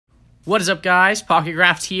What is up, guys?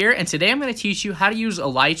 Pocketcraft here, and today I'm going to teach you how to use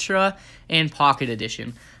Elytra in Pocket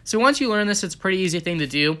Edition. So once you learn this, it's a pretty easy thing to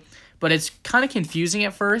do, but it's kind of confusing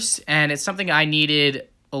at first, and it's something I needed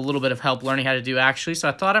a little bit of help learning how to do, actually, so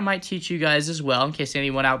I thought I might teach you guys as well, in case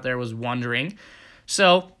anyone out there was wondering.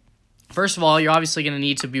 So, first of all, you're obviously going to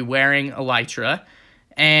need to be wearing Elytra,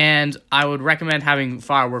 and I would recommend having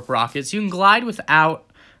firework rockets. You can glide without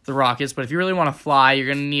the rockets, but if you really want to fly, you're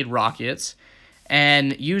going to need rockets.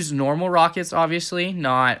 And use normal rockets, obviously,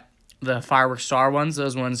 not the firework star ones.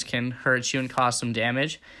 Those ones can hurt you and cause some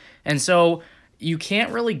damage. And so you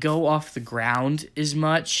can't really go off the ground as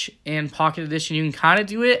much in Pocket Edition. You can kind of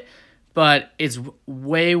do it, but it's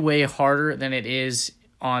way, way harder than it is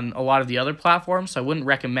on a lot of the other platforms. So I wouldn't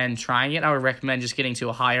recommend trying it. I would recommend just getting to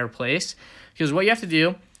a higher place. Because what you have to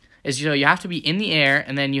do is, you have to be in the air,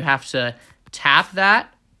 and then you have to tap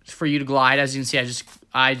that for you to glide. As you can see,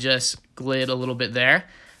 I just glid a little bit there,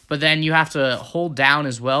 but then you have to hold down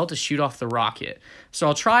as well to shoot off the rocket. So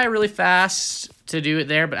I'll try really fast to do it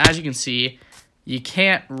there, but as you can see, you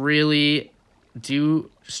can't really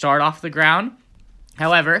start off the ground.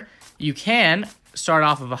 However, you can start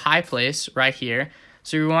off of a high place right here.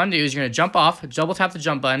 So what you want to do is you're going to jump off, double tap the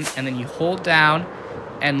jump button, and then you hold down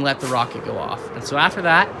and let the rocket go off. And so after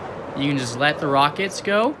that, you can just let the rockets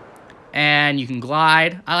go, and you can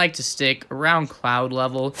glide. I like to stick around cloud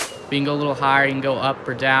level. You can go a little higher, you can go up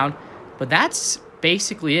or down, but that's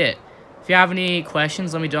basically it. If you have any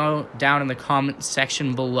questions, let me know down in the comment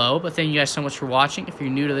section below. But thank you guys so much for watching. If you're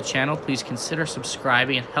new to the channel, please consider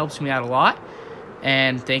subscribing. It helps me out a lot.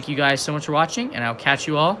 And thank you guys so much for watching, and I'll catch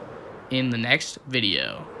you all in the next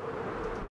video.